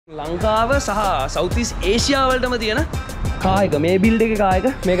ලංකාව සහ south east Asia වලටම තියෙන කාර් එක මේ බිල්ඩ් එකේ කාර් එක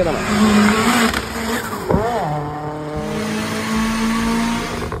මේක තමයි.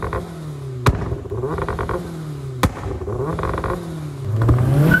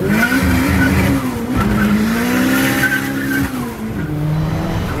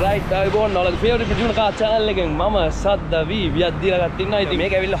 right අයබෝන් ඔයාලගේ favorite producer car channel එකෙන් මම සද්ද වී වියත් දීලා ගත්ත ඉන්නවා. ඉතින්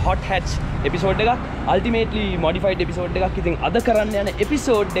මේක ඇවිල්ලා hot hatch episode එකක් ultimately modified episode එකක්. ඉතින් අද කරන්න යන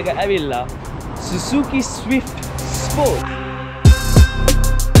episode එක ඇවිල්ලා Suzuki Swift Sport.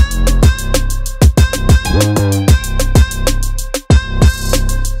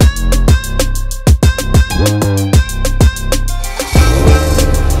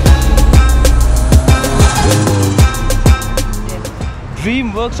 Dream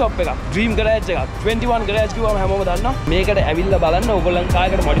workshop එකක්, Dream Garage එකක්, 21 Garage කිව්වම හැමෝම දන්නවා. මේකට ඇවිල්ලා බලන්න ඕගොල්ලන්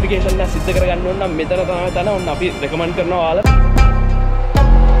කායකට modification එක සිද්ධ කරගන්න ඕන නම් මෙතන තමයි තන ඔන්න අපි recommend කරනවා ඔයාලට.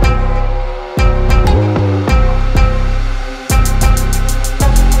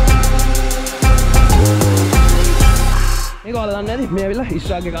 මේක ඔයාලා දන්නේ නැති මේ ඇවිල්ලා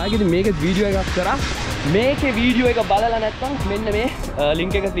ඉස්රාගේ කායක ඉතින් මේකේ වීඩියෝ එකක් කරා. මේකේ වීඩියෝ එක බලලා නැත්නම් මෙන්න මේ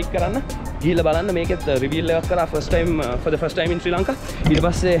link එක click කරන්න. ගිහිල්ලා බලන්න මේකෙත් රිවීල් එකක් කරා for the first time in Sri Lanka. ඊට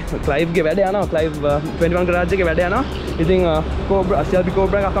පස්සේ Clive ගේ වැඩ යනවා. Clive 21 garage එකේ වැඩ යනවා. ඉතින් Cobra Silva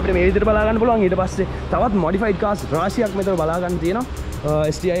Cobra එකක් අපිට මේ විදිහට බලා ගන්න පුළුවන්. ඊට පස්සේ තවත් modified cars රාශියක් මෙතන බලා ගන්න තියෙනවා.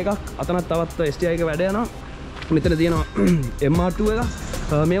 STI එකක් අතනත් තවත් STI එක වැඩ යනවා. මෙතන තියෙනවා MR2 එකක්.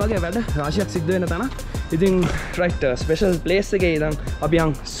 මේ වගේ වැඩ රාශියක් සිද්ධ වෙන තැන. ඉතින් right special place එකේ ඉඳන් අපි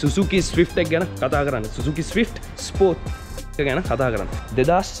යන් Suzuki Swift එක ගැන කතා කරන්න. Suzuki Swift Sport ගැන කතා කරන්න.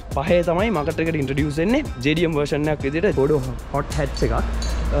 2005 තමයි මාකට් එකට ඉන්ට්‍රොඩියුස් වෙන්නේ JDM version එකක් විදිහට පොඩෝ hot hatch එකක්.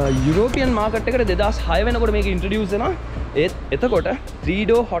 යුරෝපියන් මාකට් එකට 2006 වෙනකොට මේක ඉන්ට්‍රොඩියුස් වෙනවා. එතකොට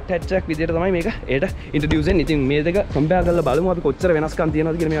 3-door hot hatch එකක් විදිහට තමයි මේක ඒට ඉන්ට්‍රොඩියුස් වෙන්නේ. ඉතින් මේ දෙක කම්පෙයාර් කරලා බලමු අපි කොච්චර වෙනස්කම්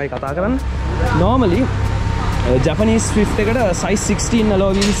තියෙනවද කියලා මේවයි කතා කරන්න. normally Japanese Swift එකට size 16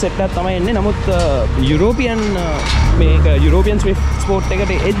 alloy wheel set එකක් තමයි එන්නේ. නමුත් European Swift Sport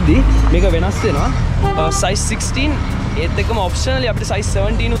එකට එද්දි මේක වෙනස් වෙනවා. size 16 ඒත් එක්කම ඔප්ෂනලි අපිට size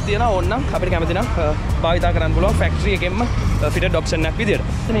 17 උත් තියෙනවා. ඕනනම් අපිට කැමති නම් භාවිතා කරන්න පුළුවන් factory එකෙන්ම fitted option එකක් විදියට.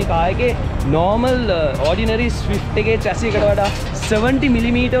 මේ කායකේ normal ordinary Swift එකේ chassis එකට වඩා 70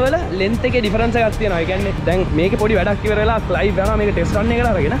 mm වල length එකේ difference එකක් තියෙනවා. ඒ කියන්නේ දැන් මේකේ පොඩි වැඩක් ඉවර වෙලා Clive යනවා මේක test run එකකට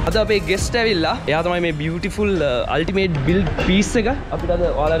අරගෙන. අද අපේ guest ඇවිල්ලා. එයා තමයි මේ beautiful ultimate build piece එක අපිට අද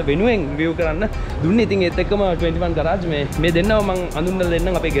ඔයාලට වෙනුවෙන් review කරන්න දුන්නේ. ඉතින් ඒත් එක්කම 21 garage මේ දෙන්නව මම අඳුන්වලා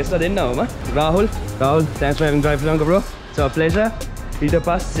දෙන්නම් අපේ guest ලා දෙන්නවම. Rahul thanks for having drive Lanka bro. So pleasure. ඊට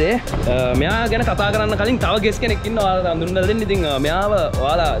පස්සේ මෙයා ගැන කතා කරන්න කලින් තව ගෙස් කෙනෙක් ඉන්නවා ඔයාලට අඳුන්වලා දෙන්න. ඉතින් මෙයාව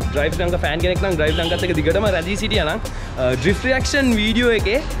ඔයාලා drive Lanka fan කෙනෙක් නම් drive Lankaත් එක දිගටම රැඳී සිටියා නම් drift reaction වීඩියෝ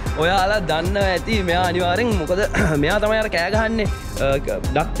එකේ ඔයාලා දන්නවා ඇති මෙයා අනිවාර්යෙන් මොකද මෙයා තමයි අර කෑ ගහන්නේ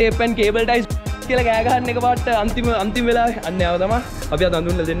duct tape and cable ties කියලා කෑ ගහන්න එක පාට අන්තිම වෙලාවේ අන්න යාව තමයි අපි අද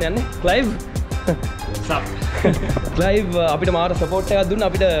අඳුන්වලා දෙන්න යන්නේ. Clive Clive අපිට මාර සපෝට් එකක් දුන්නා.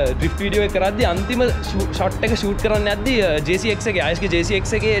 අපිට ඩ්‍රිෆ්ට් වීඩියෝ එක කරද්දී අන්තිම ෂොට් එක ෂූට් කරන්න යද්දී JCX එකේ ISK JCX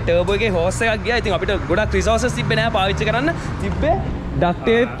එකේ ටර්බෝ එකේ හෝස් එකක් ගියා. ඉතින් අපිට ගොඩක් රිසෝසස් තිබ්බේ නැහැ පාවිච්චි කරන්න. තිබ්බේ duct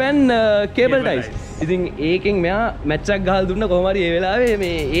tape and cable ties. ඉතින් ඒකෙන් මෙයා මැච් එකක් ගහලා දුන්න කොහොම හරි ඒ වෙලාවේ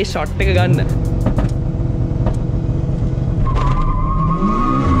මේ ඒ ෂොට් එක ගන්න.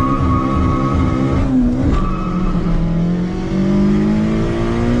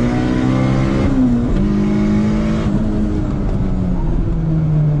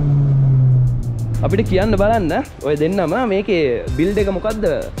 අපිට කියන්න බලන්න ඔය දෙන්නම මේකේ build එක මොකද්ද?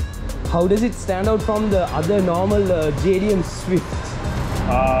 How does it stand out from the other normal JDM Swift?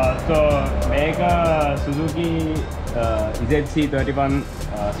 So මේක Suzuki ZC31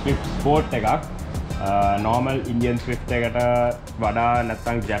 Swift Sport එකක්. normal Indian Swift එකට වඩා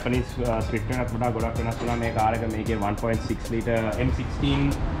නැත්නම් Japanese Swift එකකට වඩා ගොඩක් වෙනස් වෙනවා මේ කාර් එක. මේකේ 1.6 liter M16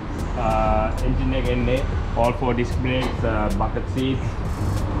 engine එක එන්නේ. all 4 disc brakes, bucket seats.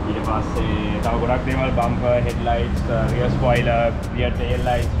 ඊට පස්සේ තව ගොඩක් දේවල් bumper, headlights, rear spoiler, rear tail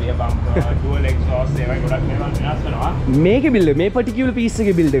lights, rear bumper, dual exhaust ඒවා ගොඩක් දේවල් වෙනස් වෙනවා. මේකේ build මේ particular piece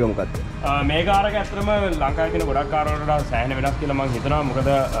එකේ build එක මොකක්ද? මේ කාර් එක ඇත්තටම ලංකාවේ තියෙන ගොඩක් කාර් වලට වඩා සෑහෙන වෙනස් කියලා මම හිතනවා. මොකද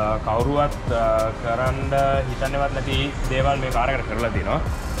කවුරුවත් කරන්න හිතන්නේවත් නැති දේවල් මේ කාර් එකට කරලා තියෙනවා.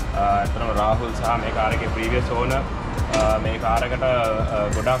 ඇත්තටම රාහුල් සහ මේ කාර් එකේ previous owner මේ කාර් එකට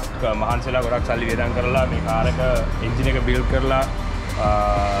ගොඩක් මහන්සිලා ගොඩක් සල්ලි වියදම් කරලා මේ කාර් එක engine එක build කරලා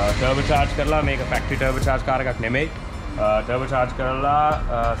turbo charge කරලා මේක factory turbo charge කාර් එකක් නෙමෙයි. ටර්බෝ චාර්ජ් කරලා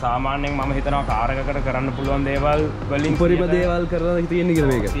සාමාන්‍යයෙන් මම හිතනවා කාර් එකකට කරන්න පුළුවන් දේවල් වලින් උපරිම දේවල් කරලා තියෙන්නේ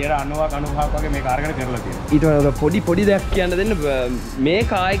කියලා මේක. 90ක් 95ක් වගේ මේ කාර් එකට කරලා තියෙනවා. ඊට වඩා පොඩි දෙයක් කියන්න දෙන්න මේ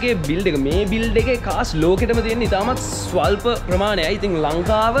කාර් එකේ බිල්ඩ් එක මේ බිල්ඩ් එකේ කාස් ලෝකෙටම තියෙන ඉතාමත් ස්වල්ප ප්‍රමාණයයි. ඉතින්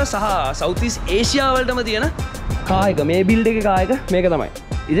ලංකාව සහ සවුත් ඊස්ට් ඒෂියා වලටම තියෙන කාර් එක මේ බිල්ඩ් එකේ කාර් එක මේක තමයි.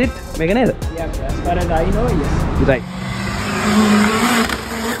 Is it? මේක නේද? Yeah, as far as I know, yes. Right.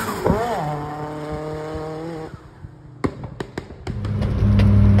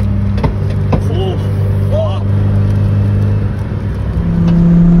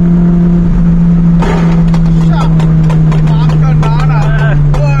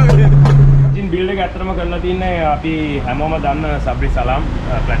 අපි හැමෝම දන්න සබ්රි සලාම්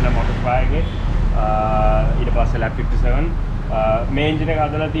ප්ලැටිනම් මොටෝස් එකේ ඊට පස්සේ ලැප් 57 මේ එන්ජින් එක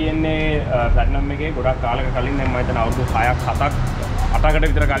හදලා තියෙන්නේ ප්ලැටිනම් එකේ ගොඩක් කාලයක කලින් දැන් මම හිතන අවුරුදු 6ක් 7ක් 8කට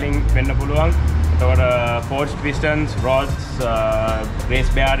විතර කලින් වෙන්න පුළුවන්. එතකොට forged pistons, rods,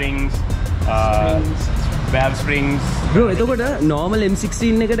 race bearings, valve springs. Bro, එතකොට normal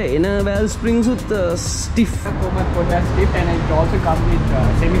M16 එකට එන valve springs උත් stiff. Stiff, and it also comes with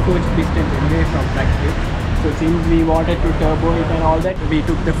semi-forged pistons anyway from factory. So since we wanted to turbo it and all that, we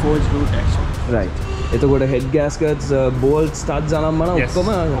took the forged route actually. Right. එතකොට head gaskets, bolts, studs අනම්මන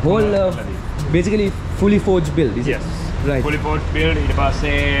ඔක්කොම whole basically fully forged build. Yes. Right. Fully forged build. ඊට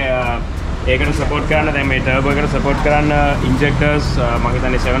පස්සේ ඒකට support කරන්න දැන් මේ turbo එකට support කරන්න injectors මම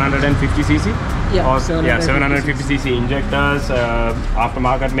හිතන්නේ 750cc. Yeah, 750cc injectors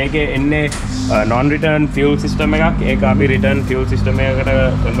aftermarket මේකේ එන්නේ non-return fuel system එකක්. ඒක අපි return fuel system එකකට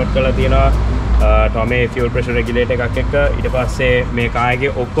convert කරලා තියෙනවා ටොමේ fuel pressure regulator එකක් එක්ක. ඊට පස්සේ මේ කාර් එකේ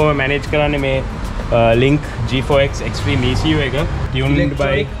ඔක්කොම manage කරන්නේ මේ Link G4X Xtreme ECU එක tuned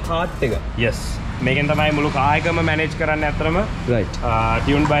by heart එක. Yes. මේකෙන් තමයි මුළු කාර් එකම manage කරන්න ඇත්තටම. Right.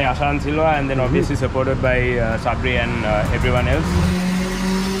 Tuned by Ashan Silva and then obviously supported by Sabri and everyone else.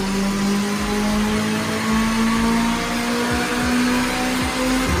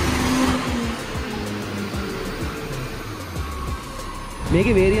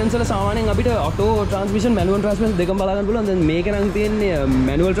 මේකේ variants වල සාමාන්‍යයෙන් අපිට auto transmission manual transmission දෙකම බලා ගන්න පුළුවන්. දැන් මේක නම් තියෙන්නේ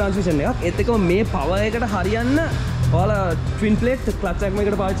manual transmission එකක්. ඒත් එක්කම මේ power එකට හරියන්න ඔයාලා twin plate clutch එකක්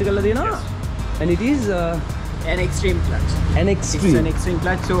මේකට පාවිච්චි කරලා තියෙනවා. And it is An Xtreme clutch. an Xtreme. It's an Xtreme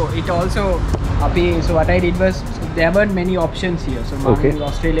clutch. So it also, so what I did was, there weren't many options here. So Okay.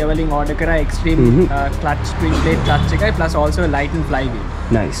 Australia leveling order kara Xtreme clutch, twin plate clutch ekai, plus also light and flywheel.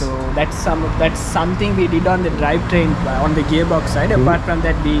 Nice. So that's something we did on the drivetrain on the gearbox side. Apart from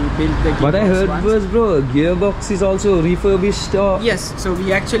that, we built the gearbox. What I heard once. was, bro, gearbox is also refurbished or Yes, so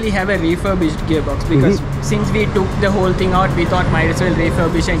we actually have a refurbished gearbox because since we took the whole thing out, we thought might as well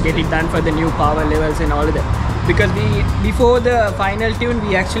refurbish and get it done for the new power levels and all of that. Because before the final tune,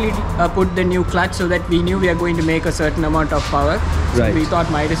 we actually put the new clutch so that we knew we are going to make a certain amount of power. So Right. we thought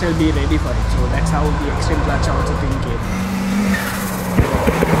might as well be ready for it. So that's how the Xtreme clutch also thing came.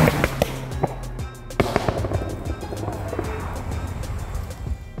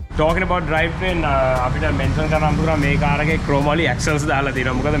 Talking about drivetrain අපිට mention කරන්න පුළුවන් මේ car එකේ chromoly axles දාලා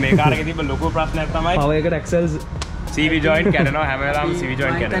තියෙනවා. මොකද මේ car එකේ තිබ්බ ලොකු ප්‍රශ්නයක් තමයි power එකට axles CV joint කැඩෙනවා හැම වෙලාවෙම CV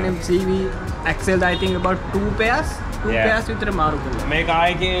joint කැඩෙනවා. CV axles, I think about 2 pairs විතර මාරු කරලා. මේ කාර්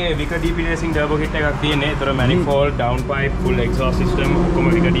එකේ Wicker DP Racing turbo kit එකක් තියෙන්නේ. ඒතර manifold, downpipe, full exhaust system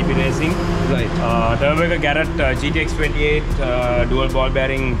ඔක්කොම Wicker DP Racing. Right. turbo එක Garret GTX 28 dual ball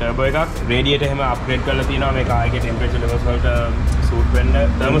bearing turbo එකක්. radiator එහෙම upgrade කරලා තියෙනවා මේ කාර් එකේ temperature levels වලට suit වෙන්න.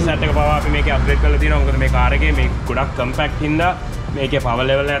 thermostat එක පවා අපි මේකේ upgrade කරලා තියෙනවා. මොකද මේ කාර් එකේ මේ ගොඩක් compact හින්දා මේකේ power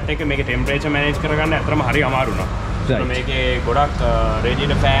level එකත් එක්ක මේකේ temperature manage කරගන්න අතරම හරි අමාරු වෙනවා. Right. මේකේ ගොඩක්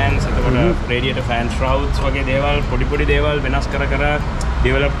radiator fans, එතකොට radiator fan shrouds වගේ දේවල් පොඩි දේවල් වෙනස් කර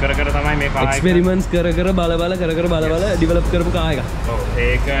develop කර තමයි මේ කාර් එක experiments කර බල develop කරපු කාර් එකක්. ඔව්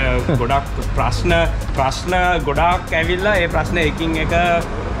ඒක ගොඩක් ප්‍රශ්න ගොඩක් ඇවිල්ලා ඒ ප්‍රශ්න එකින් එක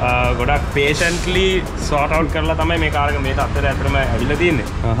ගොඩක් patiently sort out කරලා තමයි මේ කාර් එක මේ තත්ත්වයට ඇත්තටම ඇවිල්ලා තියෙන්නේ.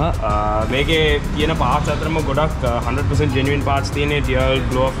 මේකේ තියෙන parts අතරම ගොඩක් 100% genuine parts තියෙන්නේ. Tial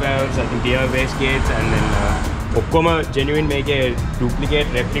blow valves, I think Tial wastegates and then ඔක්කොම genuine මේකේ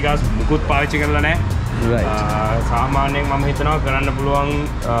duplicate replicas මුකුත් පාවිච්චි කරලා නැහැ. Right. සාමාන්‍යයෙන් මම හිතනවා කරන්න පුළුවන්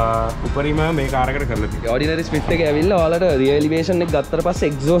උපරිම මේ කාර් එකට කරලා තියෙනවා. ordinary Swift එකේ ඇවිල්ලා ඔයාලට rear elevation එක ගත්තට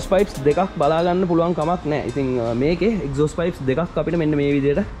පස්සේ exhaust pipes දෙකක් බලා ගන්න පුළුවන් කමක් නැහැ. ඉතින් මේකේ exhaust pipes දෙකක් අපිට මෙන්න මේ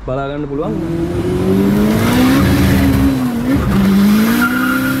විදිහට බලා ගන්න පුළුවන්.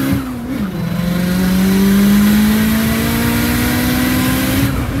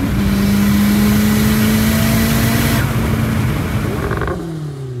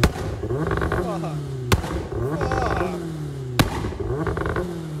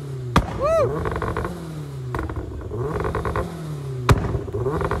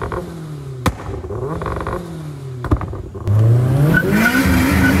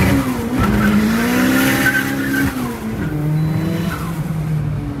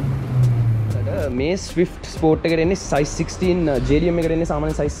 Swift Sport එකට එන්නේ size 16 JDM එකට එන්නේ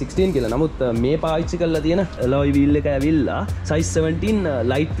සාමාන්‍ය size 16 කියලා. නමුත් මේ පාවිච්චි කරලා තියෙන alloy wheel එක ඇවිල්ලා size 17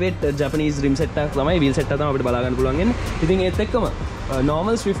 lightweight Japanese rim set එකක් තමයි wheel set එක තමයි අපිට බලා ගන්න පුළුවන් වෙන්නේ. ඉතින් ඒත් එක්කම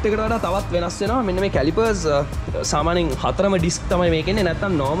normal Swift එකට වඩා තවත් වෙනස් වෙනවා. මෙන්න මේ calipers සාමාන්‍යයෙන් 4ම disc තමයි මේකේ ඉන්නේ.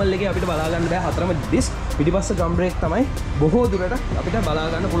 නැත්නම් normal එකේ අපිට බලා ගන්න බෑ 4ම disc. පිටිපස්ස drum brake තමයි බොහෝ දුරට අපිට බලා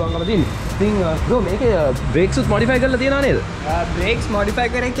ගන්න පුළුවන්කම තියෙන්නේ. ඉතින් bro මේකේ brakes උත් modify කරලා තියෙනවා නේද? brakes modify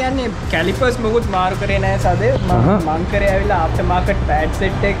කරේ කියන්නේ calipers මොකුත් මාරු කරේ නැහැ සදේ. මං කරේ ඇවිල්ලා aftermarket pad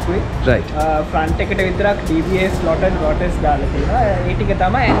set එකකුයි. Right. front එකට විතරක් DBS slotted rotors දාලා තියෙනවා. ඒ ටික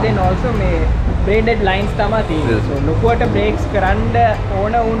තමයි and then also මේ braided lines තමයි තියෙන්නේ. so ලොකුවට brakes කරන්න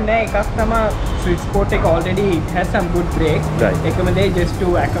ඕන උන්නේ එකක් තමයි Swift Sport එක already it has some good brakes. Right. එකම දේ just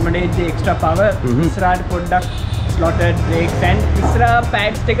to accommodate the extra power. ඉස්සරහට පොඩ්ඩක් slotted brakes and Isra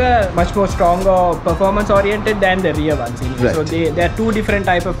pads take a much more stronger performance oriented than the rear ones. Right. So there are two different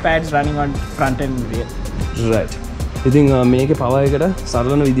type of pads running on front and rear. Right. ඉතින් මේකේ power එකට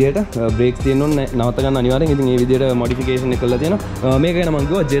සරලන විදියට brakes තියෙන්න ඕනේ නවත්ත ගන්න අනිවාර්යෙන්. ඉතින් මේ විදියට modification එක කරලා තියෙනවා. මේක ගැන මම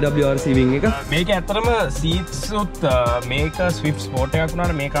කිව්වා JWRC wing එක. මේක ඇත්තටම seats උත් මේක Swift Sport එකක්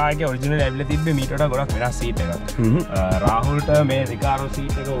වුණාට මේ කාර් එකේ original ඇවිල්ලා තිබ්බේ මීට වඩා ගොඩක් වෙනස් seat එකක්. රාහුල්ට මේ Recaro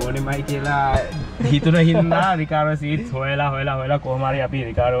seat එක ඕනෙමයි කියලා හිතුන හින්දා Recaro seats හොයලා කොහොම හරි අපි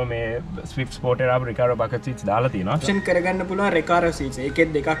Recaro මේ Swift Sport එකට ආපු Recaro bucket seats දාලා තියෙනවා. Option කරගන්න පුළුවන් Recaro seats.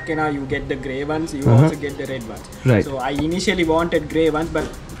 ඒකෙත් දෙකක් එනවා. You get the grey ones, you also get the red ones. Right. So I initially wanted grey ones, but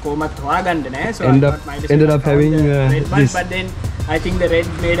කොහොමත් හොයාගන්න නැහැ. So ended up having red ones, this. but then I think the red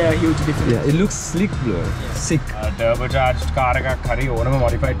made a huge difference. Yeah, it looks slick, bro. Sick. Turbocharged car එකක් හරි ඕනම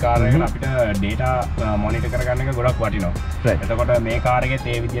modified car එකකට අපිට data monitor කරගන්න එක ගොඩක් වටිනවා. Right. එතකොට මේ කාර් එකේ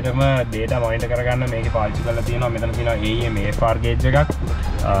ඒ විදිහටම data monitor කරගන්න මේකේ පාවිච්චි කරලා තියෙනවා. මෙතන තියෙනවා AEM AFR gauge එකක්.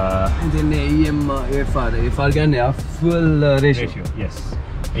 then AEM AFR කියන්නේ fuel ratio. Yes.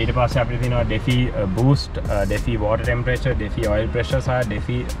 ඊට පස්සේ අපිට තියෙනවා DEFI boost, DEFI water temperature, DEFI oil pressure සහ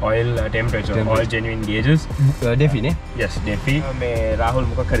DEFI oil temperature. All genuine gauges. DEFI නේ? Yes, DEFI. මේ රාහුල්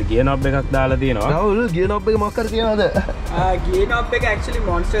මොකක් හරි gear knob එකක් දාලා තියෙනවා. රාහුල් gear knob එක මොකක් හරි තියනවද? gear knob එක actually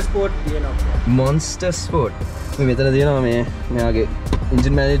Monster Sport gear knob. Monster Sport. මේ මෙතන තියෙනවා මේ මෙයාගේ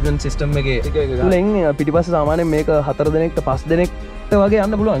engine management system එකේ තුලින් පිටිපස්ස සාමාන්‍යයෙන් මේක 4 දෙනෙක්ට 5 දෙනෙක්ට වගේ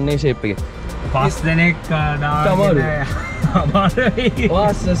යන්න පුළුවන් මේ shape එකේ. 5 දෙනෙක්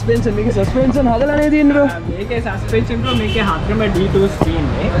suspension මේකේ suspension හදලානේ තියෙන්නේ bro. මේකේ suspension bro මේකේ හතරම D2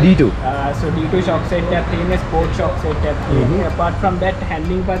 තියෙන්නේ. D2. So D2 shock set එකක් තියෙන්නේ, sport shock set එකක් තියෙන්නේ. Apart from that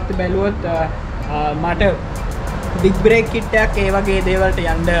handling පැත්ත බැලුවොත් මට big brake kit එකක් ඒ වගේ දේවල්ට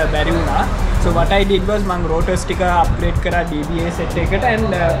යන්න බැරි වුණා. So what I did was මම rotors ටික upgrade කරා DBS set එකට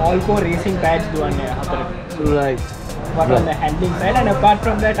and all 4 racing pads දුවන්නේ හතරට. Right. But on the handling side, and apart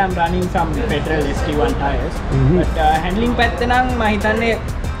from that I'm running some petrol ST1 tires. But handling path nang mahitane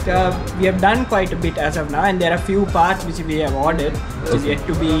we have done quite a bit as of now, and there are few parts which we have ordered which is yet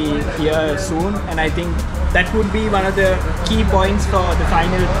to be here soon, and I think that would be one of the key points for the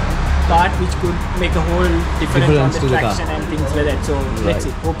final part which could make a whole difference on the traction and things like that. So let's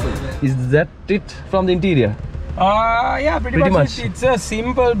see, hopefully. Is that it from the interior? Yeah, pretty much. It's a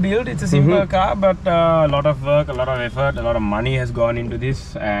simple build, it's a simple car, but a lot of work, a lot of effort, a lot of money has gone into this,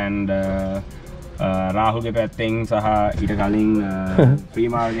 and Rahulge පැත්තෙන් සහ ඊට කලින්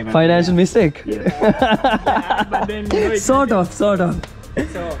ප්‍රීමාගේ පැත්තෙන් Financial mistake? Yeah, but then, you know, sort of.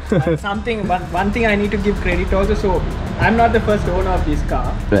 So one thing I need to give credit also. So I'm not the first owner of this car.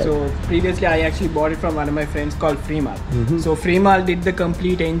 Right. So previously I actually bought it from one of my friends called Freemal. So Freemal did the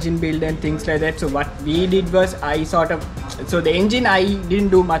complete engine build and things like that. So what we did was so the engine, I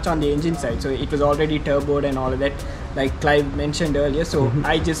didn't do much on the engine side. So it was already turboed and all of that, like Clive mentioned earlier. So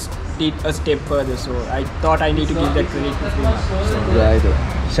I just did a step further. So I thought I need to give that credit to Freemal. So, Right.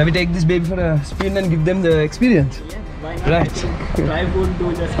 Shall we take this baby for a spin and give them the experience? yeah, why not? Right. Clive would do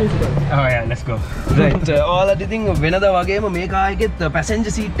justice. Oh yeah, let's go. Right. ඔයාලට ඉතින් වෙනද වගේම මේ car එකෙත්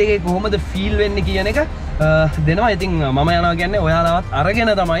passenger seat එකේ කොහොමද feel වෙන්නේ කියන එක දෙනවා. ඉතින් මම යනවා කියන්නේ ඔයාලවත්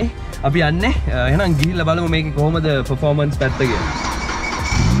අරගෙන තමයි අපි යන්නේ. එහෙනම් ගිහිල්ලා බලමු මේකේ කොහොමද performance පැත්ත කියලා.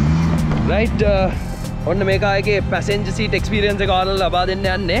 Right. ඔන්න මේ කාර් එකේ passenger seat experience එක ඔයාලට ලබා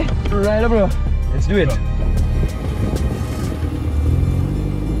දෙන්න යන්නේ. Right bro. Let's do it.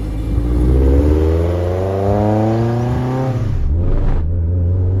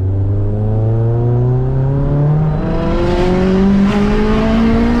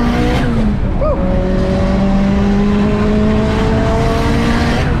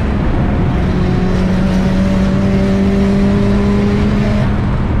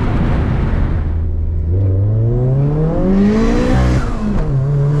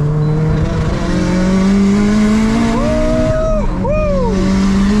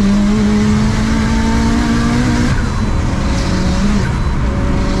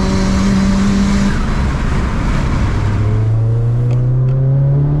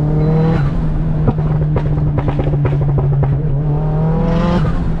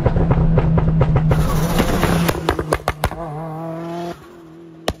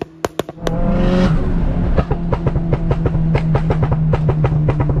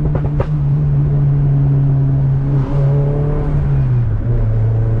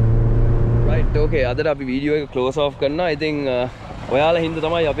 අදට අපි වීඩියෝ එක ක්ලෝස් ඔෆ් කරනවා. ඉතින් ඔයාලා හින්දා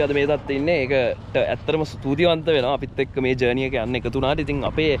තමයි අපි අද මේ තත්ත්වෙ ඉන්නේ. ඒකට ඇත්තටම ස්තුතිවන්ත වෙනවා අපිත් එක්ක මේ ජර්නි එක යන්න එකතු වුණාට. ඉතින්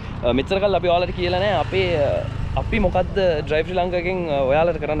අපේ මෙච්චර කල් අපි ඔයාලට කියලා නැහැ අපි මොකද්ද ඩ්‍රයිව් ශ්‍රී ලංකාවෙන්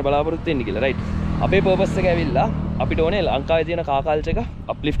ඔයාලට කරන්න බලාපොරොත්තු වෙන්නේ කියලා. රයිට්. අපේ පර්පස් එක ඇවිල්ලා අපිට ඕනේ ලංකාවේ තියෙන කාර් කල්චර් එක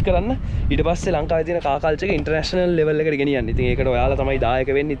අප්ලිෆ්ට් කරන්න. ඊට පස්සේ ලංකාවේ තියෙන කාර් කල්චර් එක ඉන්ටර්නැෂනල් ලෙවල් එකට ගෙනියන්න. ඉතින් ඒකට ඔයාලා තමයි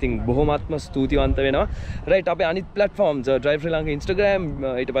දායක වෙන්නේ. ඉතින් බොහොමත්ම ස්තුතිවන්ත වෙනවා. රයිට්. අපේ අනිත් ප්ලැට්ෆෝම්ස් ඩ්‍රයිව් ශ්‍රී ලංකා Instagram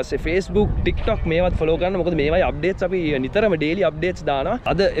ඊට පස්සේ Facebook TikTok මේවත් ෆලෝ කරන්න. මොකද මේවයි අප්ඩේට්ස් අපි නිතරම ඩේලි අප්ඩේට්ස් දානවා.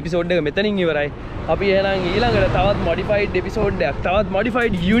 අද එපිසෝඩ් එක මෙතනින් ඉවරයි. අපි එහෙනම් ඊළඟට තවත් මොඩිෆයිඩ් එපිසෝඩ් එකක් තවත්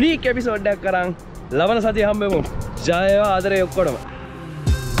මොඩිෆයිඩ් යුනික් එපිසෝඩ් එකක් කරන් ලබන සතිය හම්බෙමු. ජය වේවා ආදරේ ඔක්කොටම.